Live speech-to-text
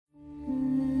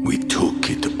We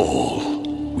took it all.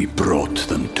 We brought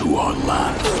them to our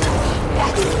land.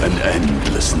 An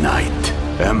endless night,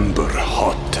 ember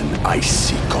hot and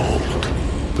icy cold.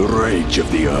 The rage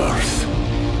of the earth.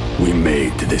 We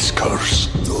made this curse.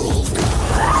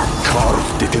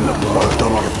 Carved it in the blood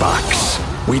on our backs.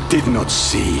 We did not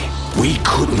see. We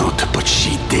could not, but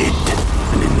she did.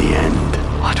 And in the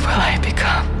end... What will I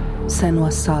become?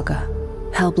 Senua's Saga.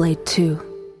 Hellblade 2.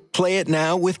 Play it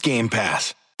now with Game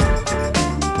Pass.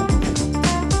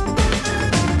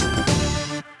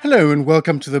 Hello and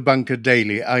welcome to the Bunker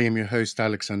Daily. I am your host,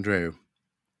 Alex Andreou.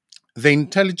 The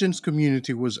intelligence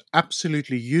community was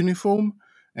absolutely uniform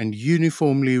and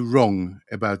uniformly wrong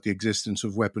about the existence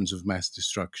of weapons of mass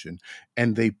destruction,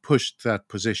 and they pushed that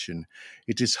position.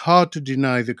 It is hard to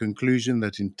deny the conclusion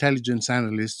that intelligence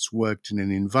analysts worked in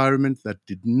an environment that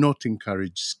did not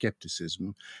encourage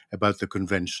skepticism about the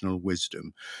conventional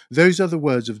wisdom. Those are the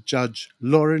words of Judge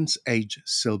Lawrence H.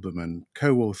 Silberman,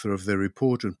 co-author of the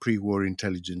Report on Pre-War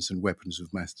Intelligence and Weapons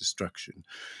of Mass Destruction.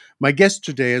 My guest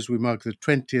today, as we mark the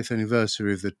 20th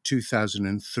anniversary of the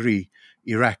 2003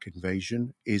 Iraq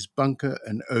invasion, is Bunker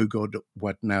and OGOD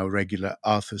What Now regular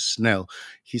Arthur Snell.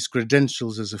 His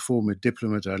credentials as a former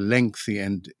diplomat are lengthy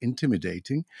and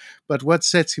intimidating, but what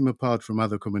sets him apart from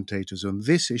other commentators on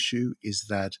this issue is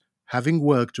that, having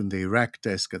worked on the Iraq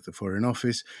desk at the Foreign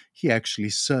Office, he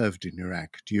actually served in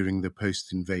Iraq during the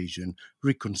post-invasion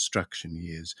reconstruction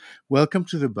years. Welcome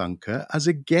to the Bunker, as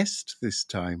a guest this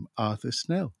time, Arthur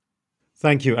Snell.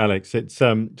 Thank you, Alex. It's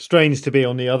strange to be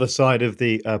on the other side of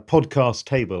the podcast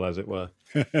table, as it were.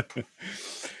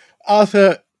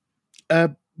 Arthur,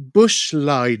 Bush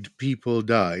lied, people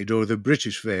died, or the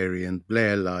British variant,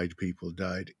 Blair lied, people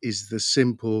died, is the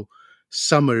simple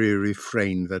summary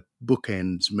refrain that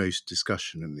bookends most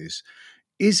discussion on this.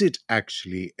 Is it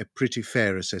actually a pretty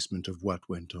fair assessment of what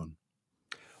went on?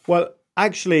 Well,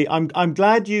 actually, I'm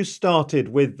glad you started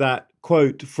with that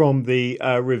quote from the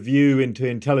review into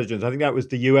intelligence. I think that was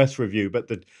the US review, but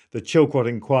the Chilcot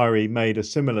inquiry made a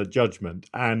similar judgment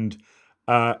and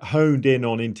honed in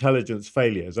on intelligence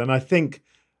failures. And I think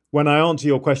when I answer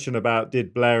your question about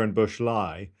did Blair and Bush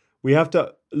lie, we have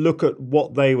to look at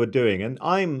what they were doing. And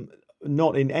I'm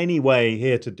not in any way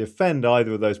here to defend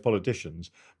either of those politicians,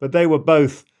 but they were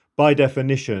both, by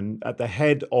definition, at the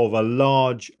head of a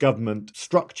large government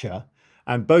structure.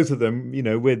 And both of them, you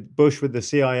know, with Bush with the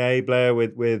CIA, Blair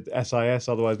with SIS,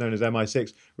 otherwise known as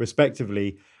MI6,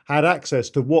 respectively, had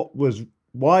access to what was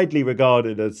widely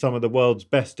regarded as some of the world's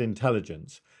best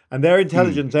intelligence. And their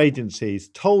intelligence agencies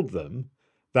told them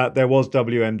that there was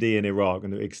WMD in Iraq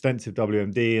and extensive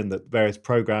WMD and that various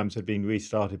programs had been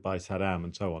restarted by Saddam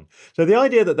and so on. So the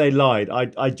idea that they lied,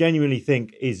 I genuinely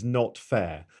think is not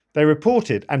fair. They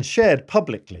reported and shared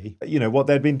publicly, you know, what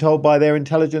they'd been told by their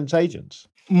intelligence agents.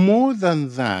 More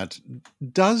than that,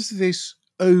 does this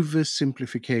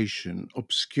oversimplification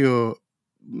obscure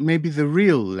maybe the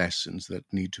real lessons that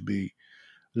need to be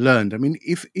learned? I mean,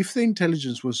 if the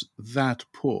intelligence was that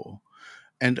poor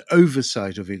and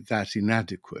oversight of it that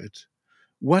inadequate,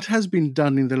 what has been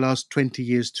done in the last 20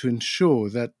 years to ensure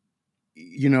that,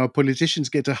 you know, our politicians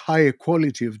get a higher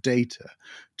quality of data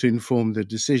to inform their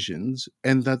decisions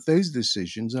and that those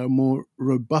decisions are more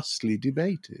robustly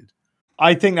debated?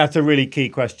 I think that's a really key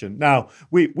question. Now,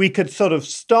 we could sort of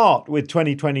start with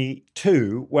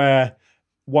 2022, where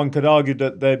one could argue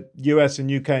that the US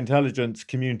and UK intelligence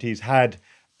communities had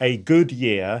a good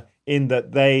year in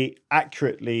that they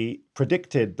accurately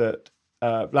predicted that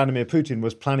Vladimir Putin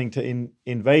was planning to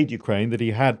invade Ukraine, that he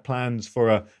had plans for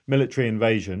a military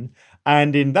invasion.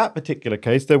 And in that particular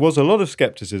case, there was a lot of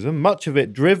skepticism, much of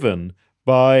it driven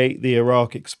by the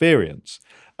Iraq experience.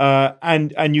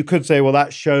 And you could say, well,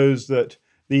 that shows that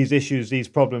these issues, these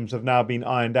problems have now been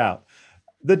ironed out.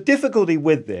 The difficulty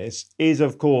with this is,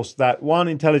 of course, that one,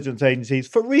 intelligence agencies,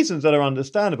 for reasons that are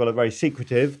understandable, are very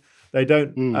secretive. They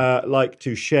don't like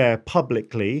to share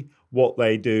publicly what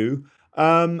they do.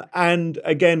 And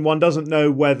again, one doesn't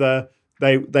know whether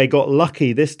they got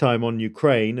lucky this time on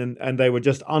Ukraine and they were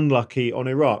just unlucky on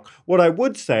Iraq. What I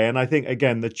would say, and I think,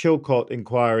 again, the Chilcot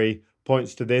inquiry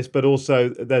points to this, but also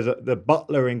there's the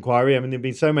Butler inquiry. I mean, there have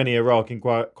been so many Iraq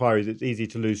inquiries, it's easy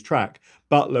to lose track.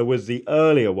 Butler was the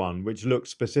earlier one, which looked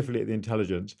specifically at the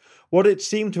intelligence. What it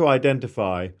seemed to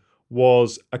identify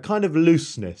was a kind of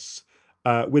looseness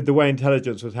with the way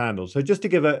intelligence was handled. So just to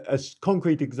give a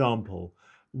concrete example,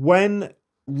 when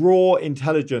raw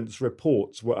intelligence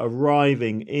reports were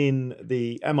arriving in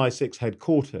the MI6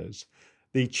 headquarters,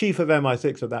 the chief of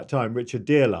MI6 at that time, Richard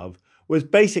Dearlove, was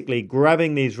basically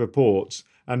grabbing these reports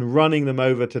and running them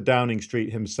over to Downing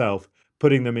Street himself,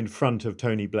 putting them in front of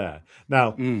Tony Blair.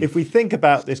 Now, if we think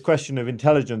about this question of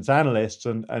intelligence analysts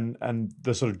and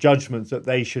the sort of judgments that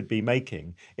they should be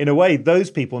making, in a way,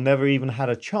 those people never even had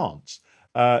a chance.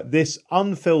 This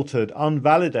unfiltered,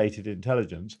 unvalidated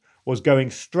intelligence was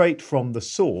going straight from the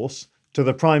source to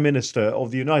the Prime Minister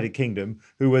of the United Kingdom,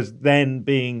 who was then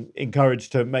being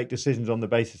encouraged to make decisions on the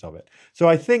basis of it. So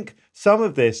I think some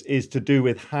of this is to do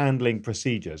with handling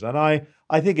procedures. And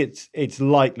I think it's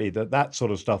likely that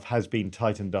sort of stuff has been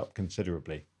tightened up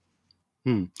considerably.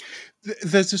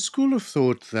 There's a school of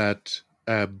thought that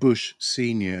Bush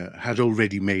Sr. had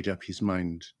already made up his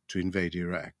mind to invade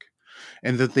Iraq,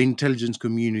 and that the intelligence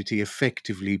community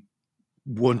effectively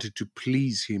wanted to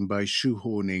please him by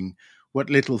shoehorning what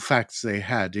little facts they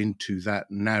had into that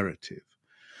narrative.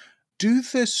 Do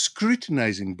the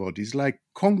scrutinizing bodies like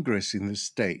Congress in the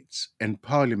States and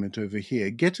Parliament over here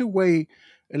get away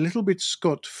a little bit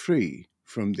scot-free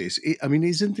from this? I mean,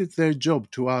 isn't it their job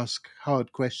to ask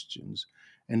hard questions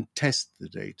and test the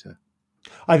data?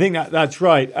 I think that's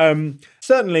right.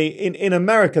 Certainly in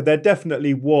America, there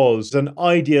definitely was an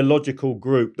ideological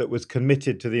group that was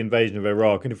committed to the invasion of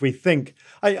Iraq. And if we think,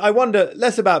 I wonder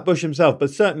less about Bush himself,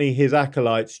 but certainly his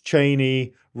acolytes,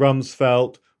 Cheney,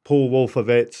 Rumsfeld, Paul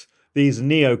Wolfowitz, these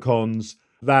neocons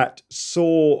that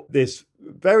saw this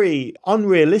very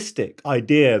unrealistic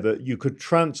idea that you could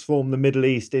transform the Middle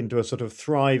East into a sort of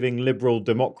thriving liberal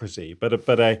democracy, but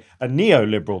a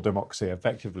neoliberal democracy,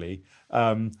 effectively,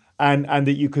 and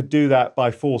that you could do that by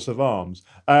force of arms.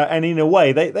 And in a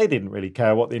way, they didn't really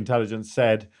care what the intelligence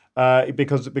said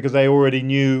because they already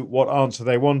knew what answer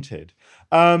they wanted.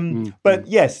 But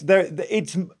yes,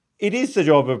 it is the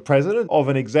job of a president, of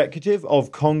an executive,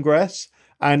 of Congress,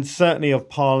 and certainly of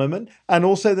Parliament, and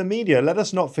also the media. Let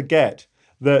us not forget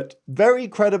that very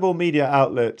credible media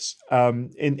outlets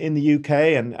in the UK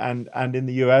and in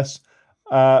the US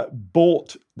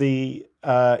bought the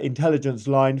intelligence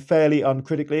line fairly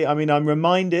uncritically. I mean, I'm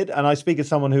reminded, and I speak as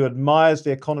someone who admires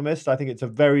The Economist. I think it's a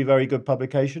very, very good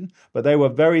publication, but they were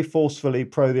very forcefully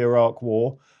pro the Iraq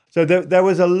War. So there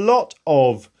was a lot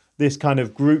of this kind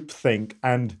of groupthink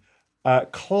and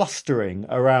clustering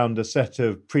around a set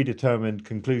of predetermined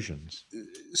conclusions.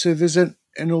 So there's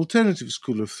an alternative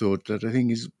school of thought that I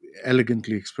think is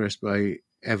elegantly expressed by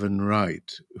Evan Wright,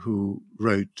 who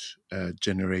wrote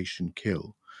Generation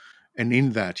Kill. And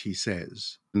in that he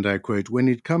says, and I quote, "When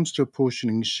it comes to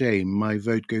apportioning shame, my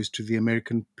vote goes to the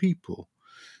American people,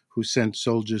 who sent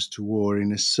soldiers to war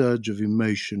in a surge of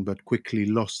emotion but quickly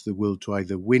lost the will to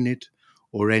either win it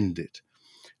or end it."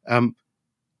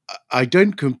 I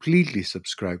don't completely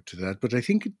subscribe to that, but I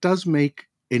think it does make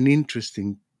an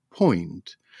interesting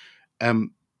point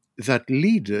that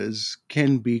leaders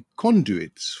can be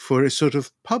conduits for a sort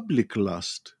of public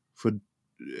lust for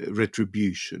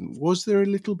retribution. Was there a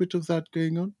little bit of that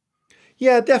going on?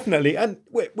 Yeah, definitely. And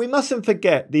we mustn't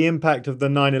forget the impact of the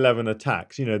 9/11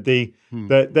 attacks. You know,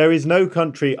 there is no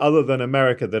country other than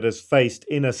America that has faced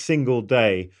in a single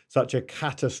day such a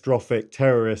catastrophic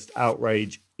terrorist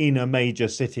outrage in a major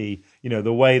city, you know,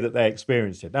 the way that they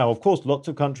experienced it. Now, of course, lots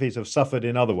of countries have suffered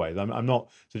in other ways. I'm not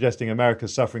suggesting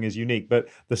America's suffering is unique, but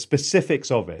the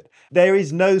specifics of it, there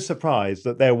is no surprise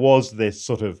that there was this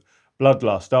sort of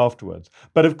bloodlust afterwards.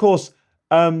 But of course,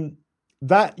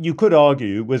 that, you could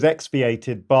argue, was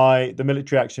expiated by the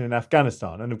military action in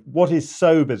Afghanistan. And what is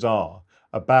so bizarre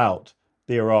about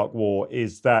the Iraq War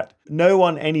is that no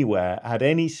one anywhere had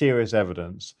any serious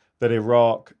evidence that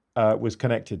Iraq was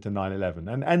connected to 9/11.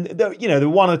 And the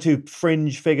one or two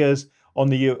fringe figures on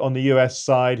the US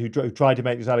side who tried to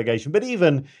make this allegation, but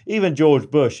even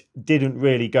George Bush didn't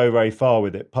really go very far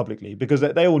with it publicly because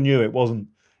they all knew it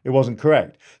wasn't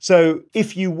correct. So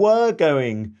if you were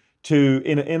going to,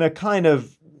 in a kind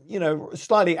of,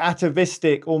 slightly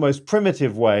atavistic, almost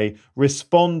primitive way,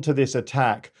 respond to this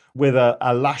attack with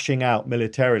a lashing out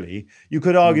militarily, you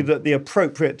could argue that the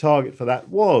appropriate target for that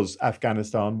was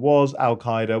Afghanistan, was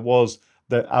Al-Qaeda, was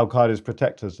Al-Qaeda's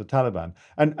protectors, the Taliban.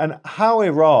 And how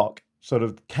Iraq sort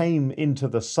of came into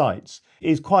the sights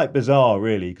is quite bizarre,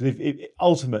 really, because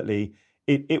ultimately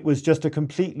it was just a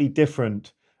completely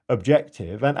different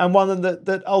objective and one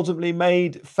that ultimately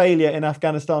made failure in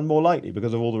Afghanistan more likely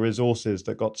because of all the resources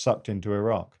that got sucked into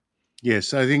Iraq.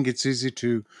 Yes, I think it's easy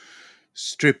to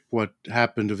strip what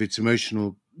happened of its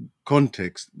emotional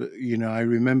context. But, I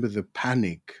remember the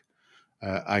panic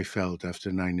I felt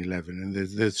after 9/11 and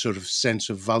the sort of sense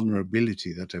of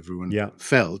vulnerability that everyone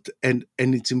felt. And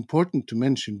it's important to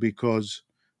mention because,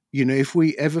 if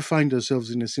we ever find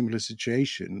ourselves in a similar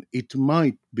situation, it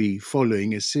might be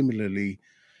following a similarly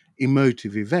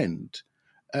emotive event.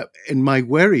 And my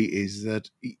worry is that,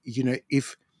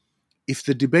 if if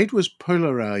the debate was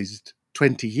polarized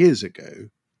 20 years ago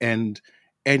and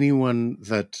anyone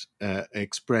that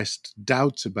expressed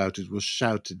doubts about it was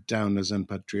shouted down as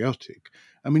unpatriotic,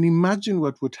 I mean, imagine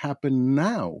what would happen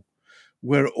now,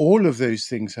 where all of those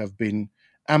things have been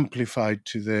amplified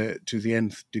to the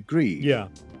nth degree. Yeah.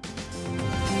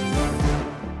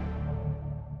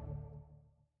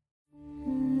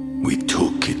 We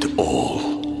took it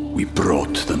all. We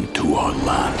brought them to our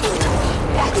land.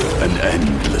 An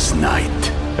endless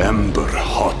night, ember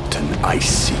hot and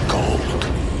icy cold.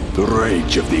 The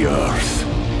rage of the earth.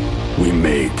 We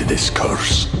made this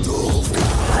curse.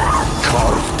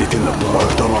 Carved it in the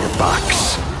blood on our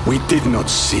backs. We did not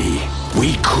see.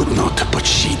 We could not, but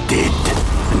she did.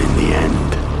 And in the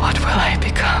end... What will I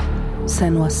become?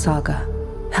 Senua's Saga.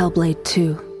 Hellblade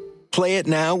 2. Play it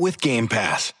now with Game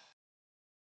Pass.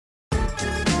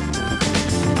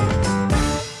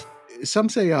 Some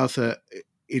say, Arthur,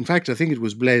 in fact, I think it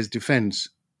was Blair's defense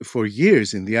for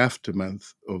years in the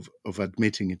aftermath of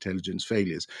admitting intelligence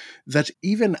failures, that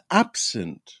even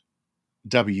absent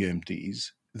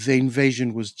WMDs, the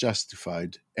invasion was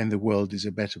justified and the world is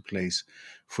a better place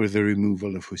for the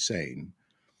removal of Hussein.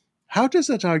 How does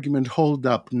that argument hold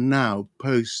up now,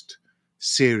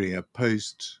 post-Syria,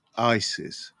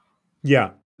 post-ISIS?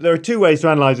 Yeah, there are two ways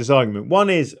to analyse this argument.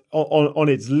 One is on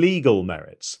its legal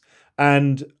merits.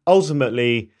 And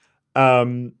ultimately,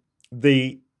 the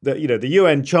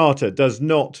UN Charter does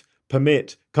not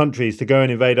permit countries to go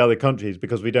and invade other countries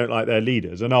because we don't like their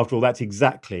leaders. And after all, that's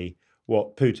exactly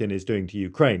what Putin is doing to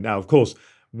Ukraine. Now, of course,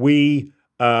 we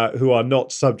who are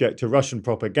not subject to Russian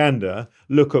propaganda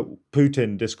look at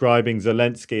Putin describing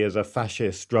Zelensky as a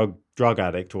fascist drug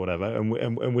addict or whatever,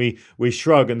 and we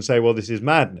shrug and say, well, this is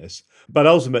madness. But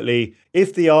ultimately,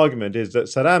 if the argument is that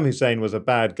Saddam Hussein was a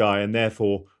bad guy and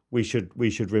therefore we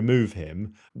should remove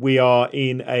him, we are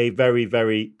in a very,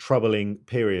 very troubling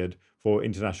period for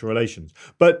international relations.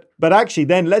 But actually,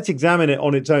 then let's examine it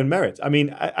on its own merits. I mean,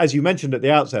 as you mentioned at the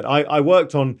outset, I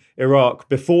worked on Iraq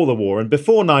before the war and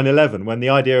before 9/11, when the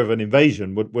idea of an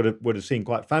invasion would have seemed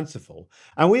quite fanciful.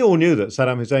 And we all knew that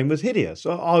Saddam Hussein was hideous,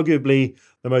 arguably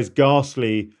the most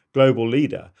ghastly global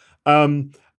leader.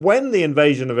 When the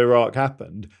invasion of Iraq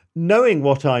happened, knowing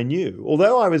what I knew,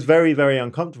 although I was very, very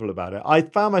uncomfortable about it, I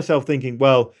found myself thinking,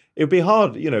 well, it'd be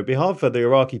hard for the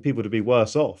Iraqi people to be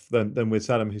worse off than with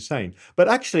Saddam Hussein. But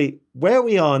actually, where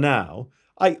we are now,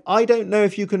 I don't know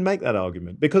if you can make that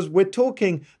argument, because we're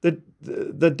talking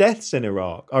the deaths in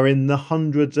Iraq are in the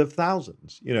hundreds of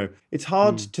thousands. It's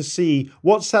hard to see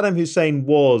what Saddam Hussein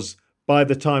was by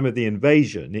the time of the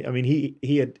invasion. I mean, he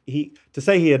to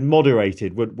say he had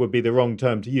moderated would be the wrong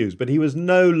term to use, but he was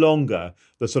no longer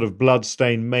the sort of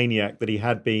blood-stained maniac that he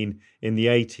had been in the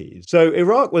 80s. So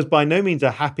Iraq was by no means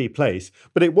a happy place,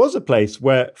 but it was a place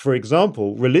where, for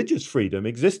example, religious freedom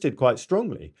existed quite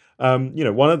strongly.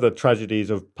 One of the tragedies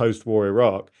of post-war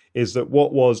Iraq is that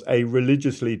what was a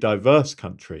religiously diverse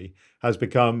country has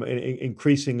become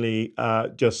increasingly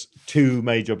just two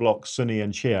major blocks, Sunni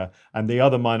and Shia, and the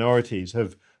other minorities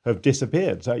have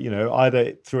disappeared. So,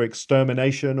 either through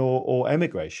extermination or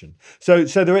emigration. So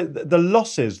there are the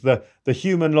losses, the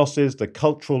human losses, the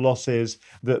cultural losses,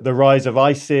 the rise of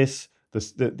ISIS,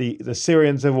 the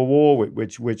Syrian civil war,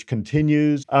 which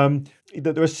continues.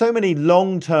 That there are so many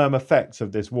long-term effects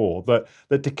of this war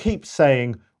that to keep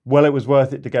saying, well, it was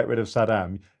worth it to get rid of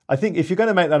Saddam, I think if you're going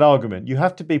to make that argument, you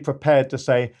have to be prepared to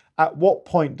say, at what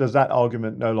point does that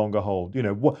argument no longer hold?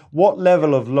 What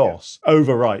level of loss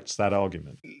overwrites that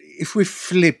argument? If we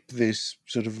flip this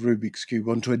sort of Rubik's Cube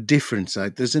onto a different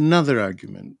side, there's another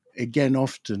argument, again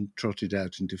often trotted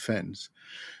out in defense,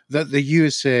 that the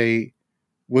USA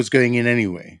was going in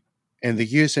anyway. And the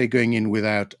USA going in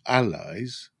without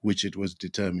allies, which it was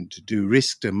determined to do,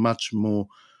 risked a much more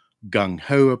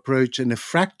gung-ho approach and a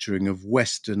fracturing of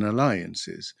Western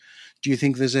alliances. Do you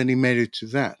think there's any merit to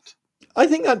that? I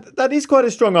think that is quite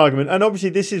a strong argument. And obviously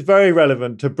this is very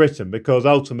relevant to Britain because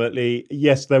ultimately,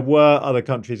 yes, there were other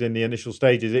countries in the initial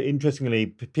stages. Interestingly,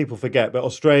 people forget, but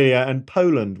Australia and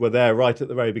Poland were there right at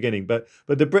the very beginning. But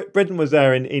Britain was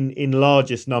there in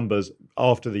largest numbers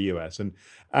after the US.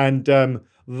 And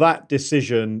that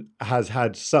decision has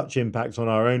had such impact on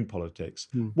our own politics.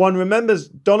 One remembers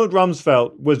Donald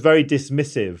Rumsfeld was very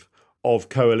dismissive of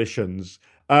coalitions.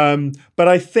 But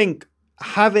I think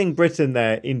having Britain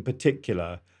there in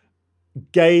particular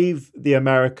gave the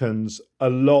Americans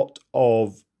a lot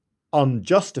of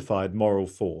unjustified moral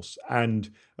force.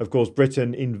 And of course,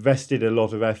 Britain invested a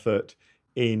lot of effort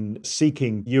in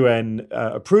seeking UN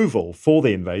approval for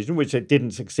the invasion, which it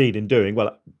didn't succeed in doing.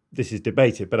 Well, this is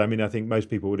debated, but I mean, I think most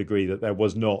people would agree that there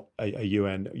was not a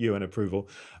UN approval.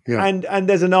 Yeah. And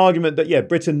there's an argument that,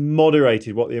 Britain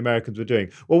moderated what the Americans were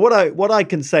doing. Well, what I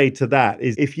can say to that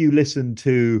is if you listen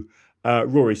to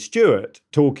Rory Stewart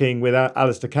talking with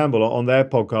Alistair Campbell on their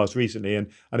podcast recently, and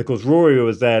of course, Rory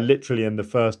was there literally in the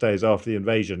first days after the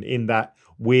invasion in that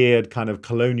weird kind of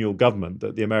colonial government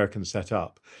that the Americans set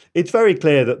up. It's very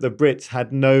clear that the Brits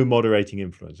had no moderating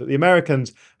influence, that the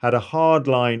Americans had a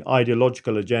hardline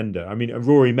ideological agenda. I mean,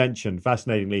 Rory mentioned,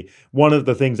 fascinatingly, one of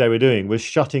the things they were doing was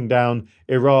shutting down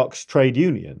Iraq's trade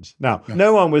unions. Now,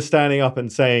 no one was standing up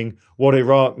and saying what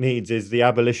Iraq needs is the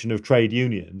abolition of trade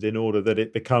unions in order that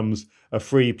it becomes a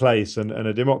free place and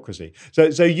a democracy.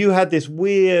 So you had this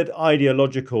weird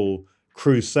ideological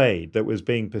crusade that was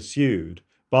being pursued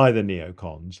by the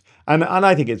neocons. And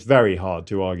I think it's very hard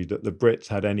to argue that the Brits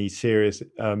had any serious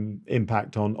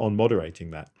impact on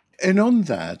moderating that. And on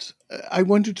that, I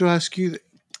wanted to ask you,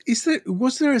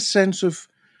 was there a sense of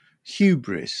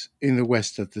hubris in the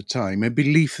West at the time, a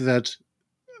belief that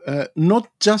not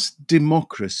just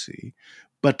democracy,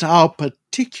 but our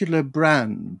particular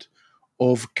brand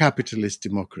of capitalist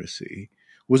democracy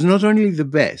was not only the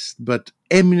best, but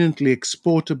eminently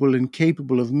exportable and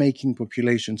capable of making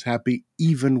populations happy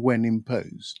even when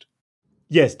imposed?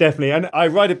 Yes, definitely. And I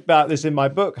write about this in my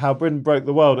book, How Britain Broke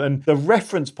the World. And the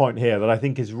reference point here that I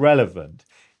think is relevant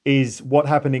is what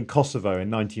happened in Kosovo in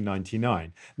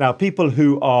 1999. Now, people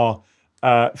who are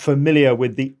familiar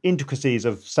with the intricacies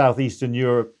of Southeastern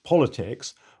Europe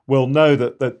politics will know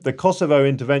that the Kosovo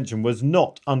intervention was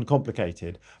not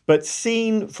uncomplicated, but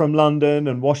seen from London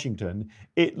and Washington,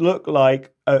 it looked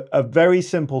like a very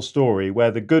simple story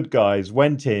where the good guys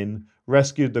went in,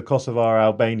 rescued the Kosovar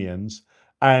Albanians,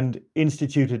 and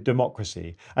instituted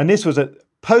democracy. And this was a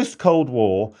post-Cold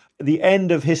War, the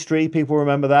end of history. People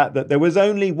remember that there was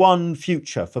only one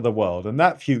future for the world, and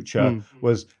that future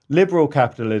was liberal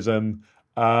capitalism,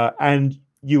 and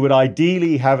you would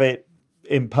ideally have it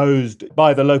imposed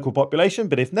by the local population,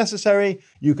 but if necessary,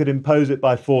 you could impose it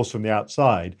by force from the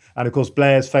outside. And of course,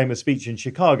 Blair's famous speech in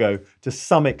Chicago, to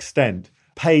some extent,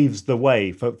 paves the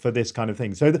way for this kind of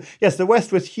thing. So yes, the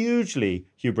West was hugely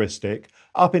hubristic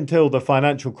up until the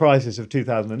financial crisis of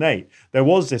 2008. There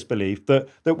was this belief that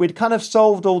we'd kind of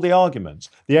solved all the arguments,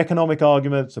 the economic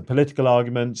arguments, the political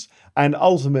arguments, and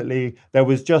ultimately there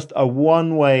was just a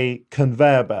one-way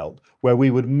conveyor belt where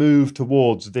we would move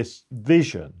towards this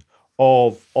vision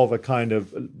of a kind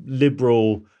of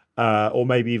liberal or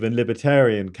maybe even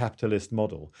libertarian capitalist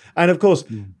model. And of course,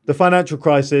 the financial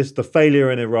crisis, the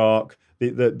failure in Iraq,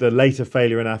 the later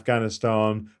failure in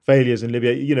Afghanistan, failures in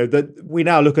Libya, that we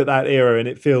now look at that era and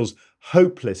it feels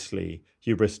hopelessly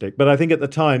hubristic. But I think at the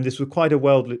time, this was quite a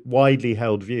widely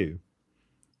held view.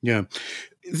 Yeah.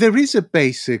 There is a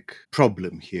basic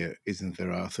problem here, isn't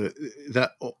there, Arthur,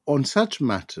 that on such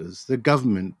matters, the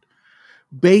government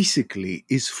basically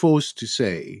is forced to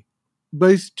say,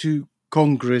 both to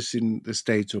Congress in the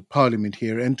States or Parliament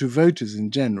here and to voters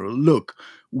in general, look,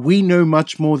 we know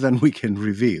much more than we can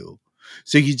reveal.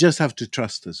 So you just have to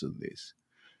trust us on this.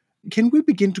 Can we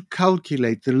begin to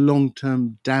calculate the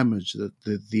long-term damage that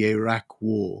the Iraq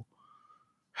war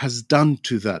has done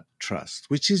to that trust,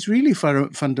 which is really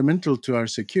fundamental to our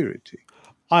security?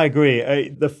 I agree.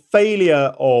 The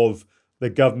failure of the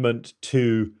government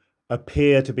to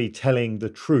appear to be telling the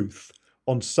truth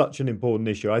on such an important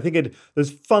issue, I think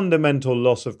there's fundamental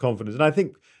loss of confidence. And I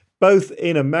think both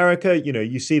in America,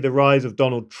 you see the rise of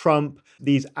Donald Trump,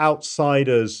 these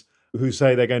outsiders who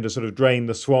say they're going to sort of drain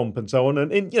the swamp and so on.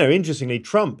 And interestingly,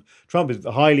 Trump is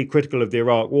highly critical of the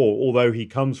Iraq war, although he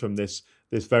comes from this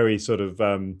very sort of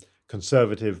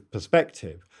conservative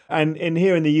perspective. And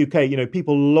here in the UK,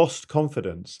 people lost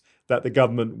confidence that the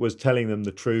government was telling them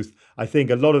the truth. I think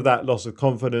a lot of that loss of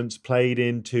confidence played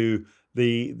into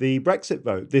the Brexit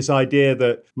vote. This idea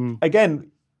that,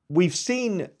 again, we've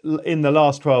seen in the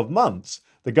last 12 months,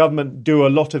 the government do a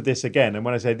lot of this again. And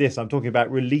when I say this, I'm talking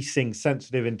about releasing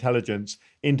sensitive intelligence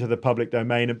into the public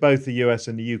domain. And both the US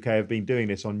and the UK have been doing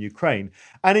this on Ukraine.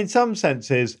 And in some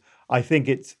senses, I think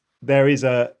there is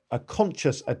a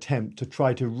conscious attempt to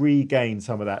try to regain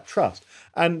some of that trust.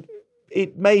 And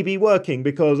it may be working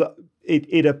because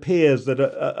it appears that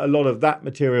a lot of that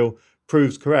material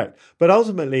proves correct. But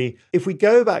ultimately, if we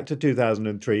go back to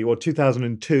 2003 or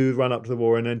 2002, run up to the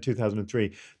war, and then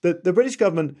 2003, the British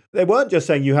government, they weren't just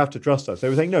saying you have to trust us. They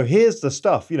were saying, no, here's the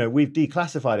stuff. We've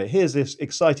declassified it. Here's this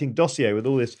exciting dossier with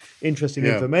all this interesting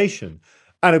information.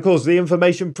 And of course, the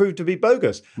information proved to be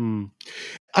bogus.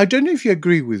 I don't know if you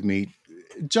agree with me.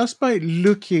 Just by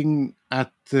looking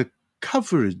at the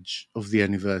coverage of the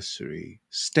anniversary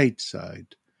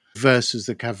stateside versus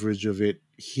the coverage of it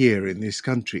here in this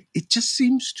country, it just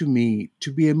seems to me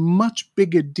to be a much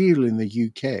bigger deal in the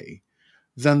UK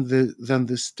than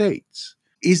the States.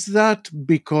 Is that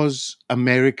because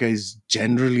America is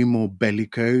generally more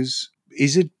bellicose?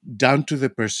 Is it down to the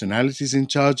personalities in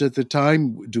charge at the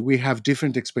time? Do we have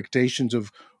different expectations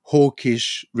of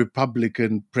hawkish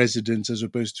Republican presidents as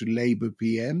opposed to Labour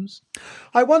PMs?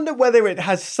 I wonder whether it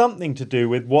has something to do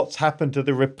with what's happened to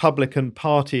the Republican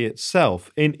Party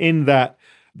itself, in that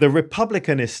the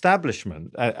Republican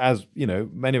establishment, as you know,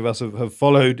 many of us have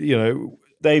followed, you know,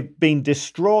 they've been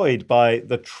destroyed by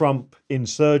the Trump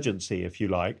insurgency, if you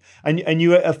like, and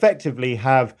you effectively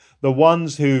have the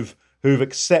ones who've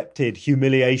accepted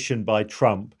humiliation by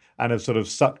Trump and have sort of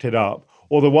sucked it up,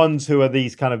 or the ones who are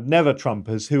these kind of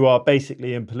never-Trumpers who are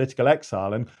basically in political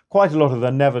exile. And quite a lot of the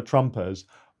never-Trumpers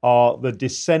are the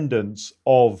descendants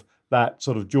of that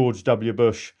sort of George W.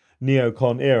 Bush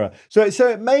neocon era. So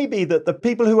it may be that the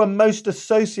people who are most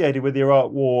associated with the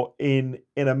Iraq War in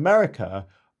America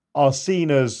are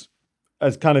seen as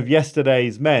kind of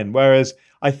yesterday's men, whereas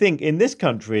I think in this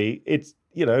country, it's,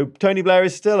 you know, Tony Blair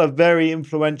is still a very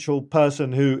influential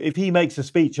person who, if he makes a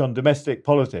speech on domestic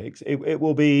politics, it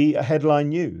will be a headline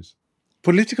news.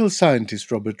 Political scientist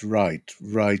Robert Wright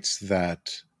writes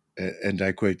that, and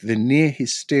I quote, the near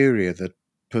hysteria that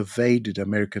pervaded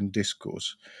American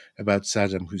discourse about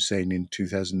Saddam Hussein in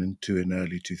 2002 and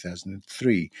early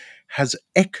 2003 has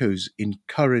echoes in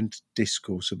current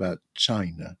discourse about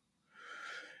China.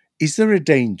 Is there a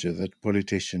danger that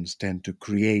politicians tend to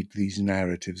create these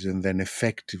narratives and then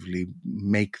effectively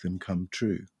make them come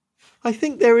true? I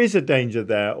think there is a danger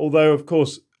there, although, of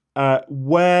course,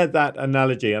 where that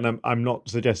analogy, and I'm not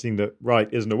suggesting that Wright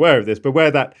isn't aware of this, but where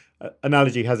that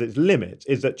analogy has its limits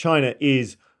is that China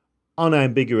is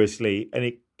unambiguously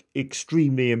an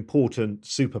extremely important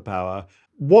superpower.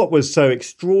 What was so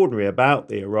extraordinary about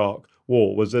the Iraq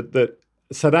War was that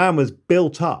Saddam was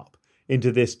built up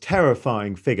into this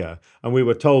terrifying figure. And we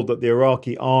were told that the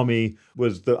Iraqi army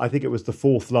was I think it was the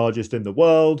fourth largest in the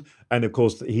world. And of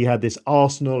course, he had this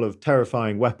arsenal of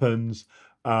terrifying weapons,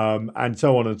 and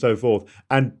so on and so forth.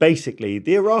 And basically,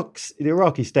 the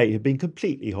Iraqi state had been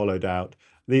completely hollowed out.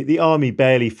 The army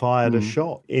barely fired a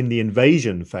shot in the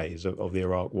invasion phase of the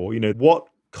Iraq War. You know, what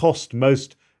cost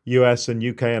most US and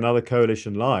UK and other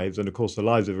coalition lives, and of course the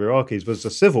lives of Iraqis, was the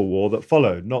civil war that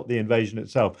followed, not the invasion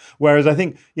itself. Whereas I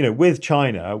think, you know, with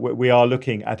China, we are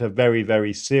looking at a very,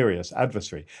 very serious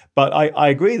adversary. But I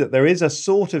agree that there is a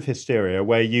sort of hysteria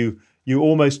where you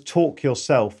almost talk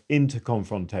yourself into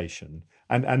confrontation.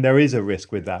 And there is a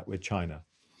risk with that with China.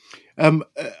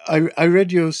 I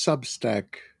read your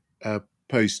Substack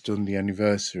post on the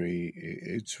anniversary.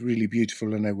 It's really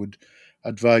beautiful, and I would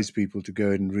advise people to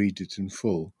go and read it in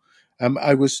full.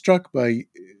 I was struck by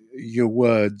your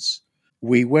words.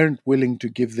 We weren't willing to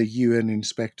give the UN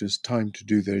inspectors time to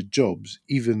do their jobs,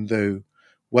 even though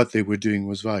what they were doing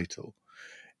was vital.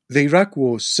 The Iraq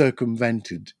War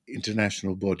circumvented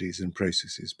international bodies and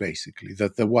processes, basically,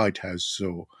 that the White House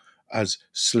saw as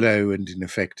slow and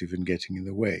ineffective and getting in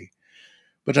the way.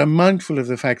 But I'm mindful of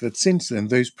the fact that since then,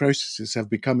 those processes have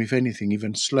become, if anything,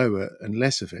 even slower and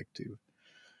less effective.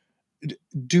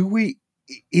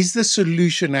 Is the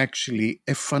solution actually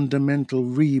a fundamental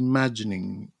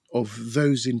reimagining of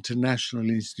those international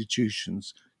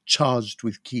institutions charged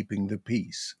with keeping the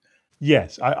peace?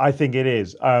 Yes, I think it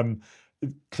is.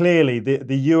 Clearly,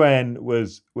 the UN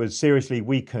was seriously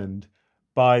weakened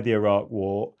by the Iraq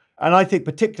War, and I think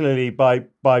particularly by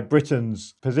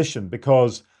Britain's position,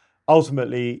 because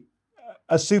ultimately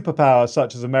a superpower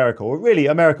such as America, or really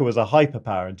America was a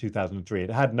hyperpower in 2003,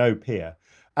 it had no peer.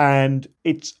 And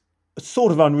it's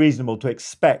sort of unreasonable to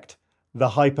expect the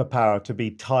hyperpower to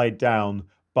be tied down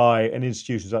by an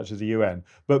institution such as the UN.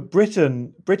 But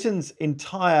Britain's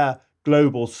entire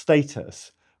global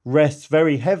status rests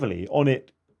very heavily on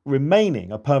it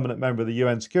remaining a permanent member of the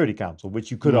UN Security Council,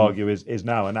 which you could argue is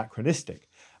now anachronistic.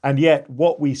 And yet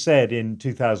what we said in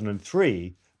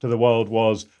 2003 to the world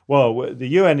was, well, the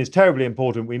UN is terribly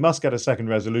important, we must get a second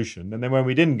resolution. And then when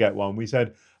we didn't get one, we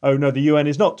said, oh no, the UN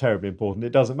is not terribly important,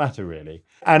 it doesn't matter really.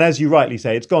 And as you rightly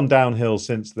say, it's gone downhill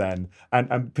since then.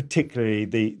 And particularly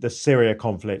the Syria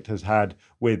conflict has had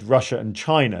with Russia and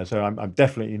China, so I'm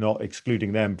definitely not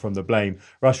excluding them from the blame.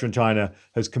 Russia and China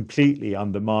has completely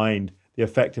undermined the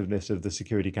effectiveness of the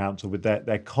Security Council with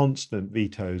their constant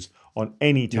vetoes on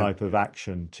any type of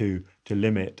action to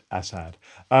limit Assad.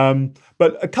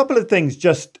 But a couple of things,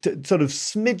 just sort of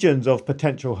smidgens of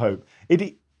potential hope.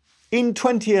 In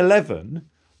 2011,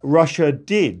 Russia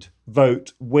did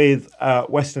vote with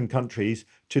Western countries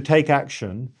to take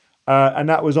action and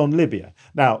that was on Libya.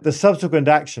 Now, the subsequent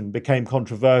action became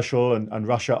controversial, and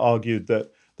Russia argued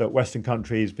that Western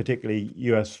countries, particularly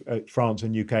US, France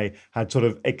and UK, had sort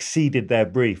of exceeded their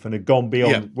brief and had gone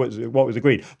beyond what was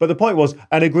agreed. But the point was,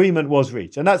 an agreement was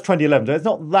reached. And that's 2011, so it's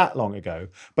not that long ago.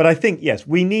 But I think, yes,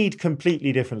 we need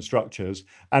completely different structures.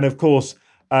 And of course,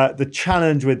 the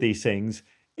challenge with these things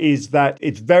is that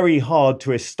it's very hard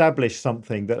to establish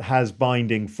something that has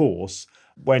binding force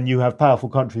when you have powerful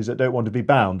countries that don't want to be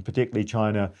bound, particularly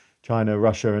China,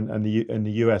 Russia, and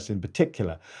the US in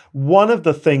particular. One of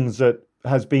the things that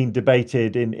has been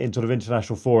debated in sort of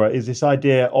international fora is this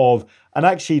idea of an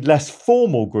actually less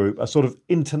formal group, a sort of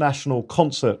international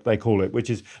concert, they call it, which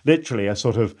is literally a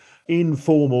sort of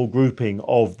informal grouping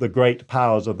of the great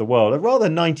powers of the world, a rather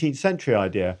 19th century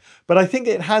idea. But I think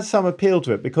it has some appeal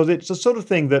to it because it's a sort of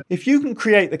thing that if you can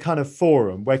create the kind of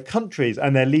forum where countries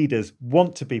and their leaders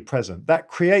want to be present, that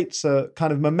creates a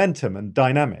kind of momentum and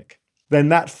dynamic. Then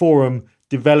that forum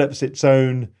develops its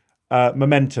own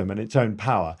momentum and its own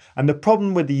power. And the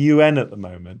problem with the UN at the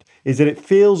moment is that it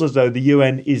feels as though the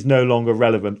UN is no longer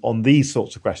relevant on these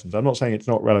sorts of questions. I'm not saying it's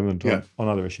not relevant on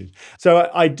other issues.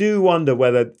 So I do wonder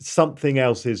whether something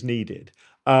else is needed.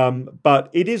 But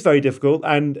it is very difficult.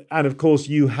 And of course,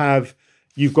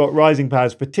 you've got rising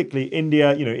powers, particularly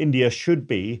India. You know, India should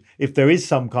be, if there is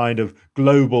some kind of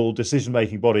global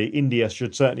decision-making body, India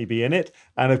should certainly be in it.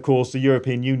 And of course, the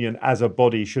European Union as a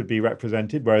body should be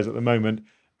represented, whereas at the moment,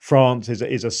 France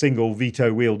is a single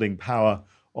veto-wielding power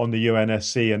on the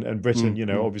UNSC, and Britain,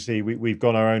 obviously we've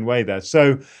gone our own way there.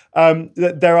 So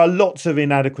there are lots of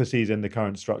inadequacies in the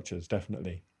current structures,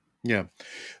 definitely. Yeah.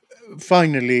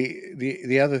 Finally,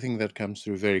 the other thing that comes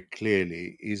through very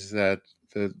clearly is that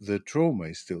the trauma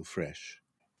is still fresh.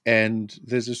 And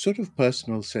there's a sort of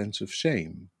personal sense of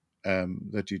shame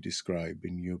that you describe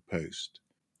in your post.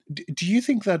 Do you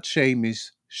think that shame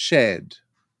is shared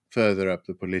further up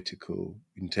the political,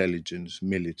 intelligence,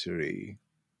 military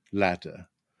ladder?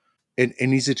 And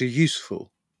is it a useful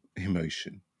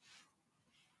emotion?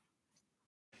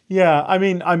 Yeah, I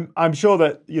mean, I'm sure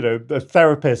that, the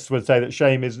therapists would say that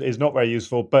shame is not very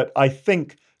useful, but I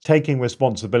think taking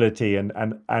responsibility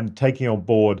and taking on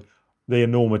board the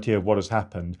enormity of what has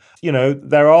happened.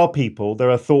 There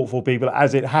are thoughtful people,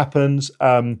 as it happens.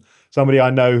 Somebody I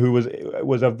know who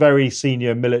was a very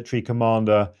senior military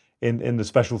commander in the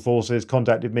special forces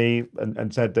contacted me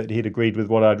and said that he'd agreed with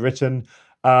what I'd written.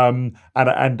 And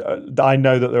I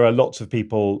know that there are lots of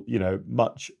people,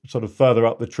 much sort of further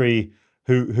up the tree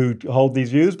who hold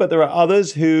these views, but there are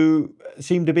others who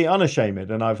seem to be unashamed.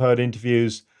 And I've heard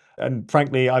interviews, and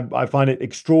frankly, I find it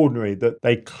extraordinary that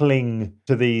they cling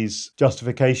to these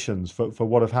justifications for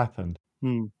what have happened.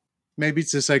 Maybe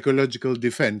it's a psychological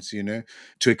defense,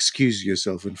 to excuse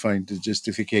yourself and find a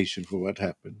justification for what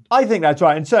happened. I think that's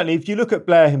right. And certainly if you look at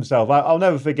Blair himself, I'll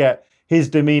never forget his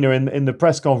demeanour in the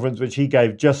press conference which he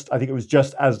gave I think it was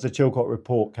just as the Chilcot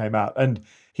report came out. And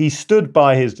he stood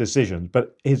by his decisions,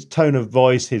 but his tone of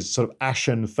voice, his sort of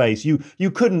ashen face,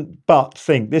 you couldn't but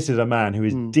think this is a man who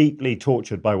is deeply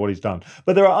tortured by what he's done.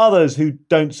 But there are others who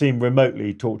don't seem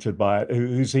remotely tortured by it,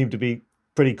 who seem to be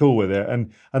pretty cool with it.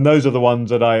 And those are the ones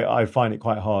that I find it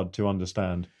quite hard to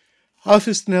understand.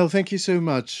 Arthur Snell, thank you so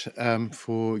much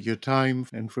for your time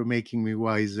and for making me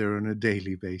wiser on a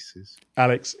daily basis.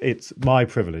 Alex, it's my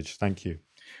privilege. Thank you.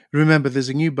 Remember, there's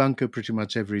a new bunker pretty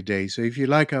much every day. So if you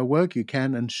like our work, you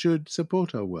can and should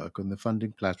support our work on the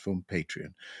funding platform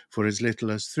Patreon for as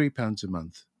little as £3 a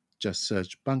month. Just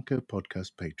search Bunker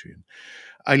Podcast Patreon.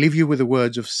 I leave you with the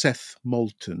words of Seth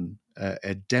Moulton,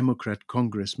 a Democrat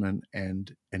congressman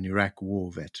and an Iraq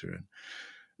war veteran.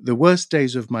 The worst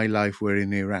days of my life were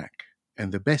in Iraq,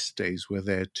 and the best days were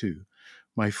there too.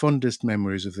 My fondest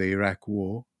memories of the Iraq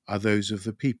war are those of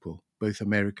the people, both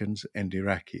Americans and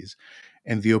Iraqis,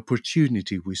 and the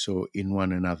opportunity we saw in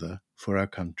one another for our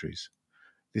countries.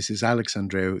 This is Alex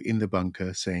Andreou in the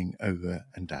bunker saying over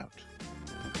and out.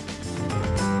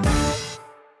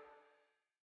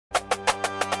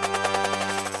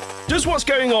 Does what's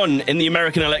going on in the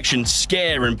American election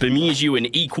scare and bemuse you in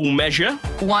equal measure?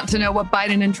 Want to know what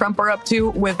Biden and Trump are up to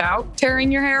without tearing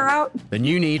your hair out? Then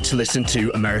you need to listen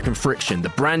to American Friction, the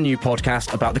brand new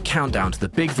podcast about the countdown to the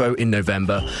big vote in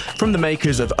November from the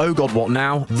makers of Oh God What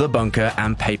Now, The Bunker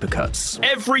and Paper Cuts.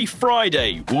 Every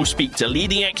Friday, we'll speak to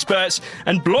leading experts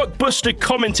and blockbuster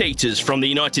commentators from the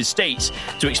United States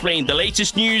to explain the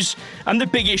latest news and the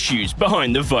big issues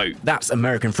behind the vote. That's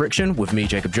American Friction with me,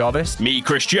 Jacob Jarvis. Me,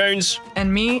 Chris Jones.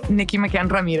 And me, Nikki McCann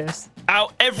Ramirez.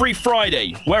 Out every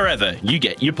Friday, wherever you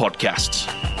get your podcasts.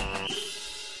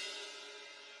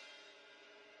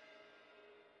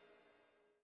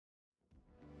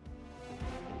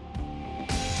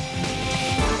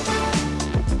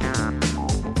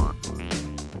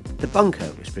 The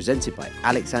Bunker was presented by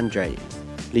Alex Andreou.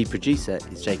 Lead producer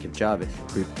is Jacob Jarvis.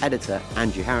 Group editor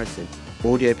Andrew Harrison.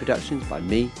 Audio productions by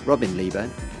me, Robin Leeburn.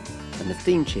 And the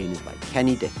theme tune is by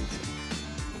Kenny Dickinson.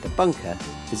 The Bunker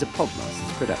is a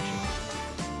Podmasters production.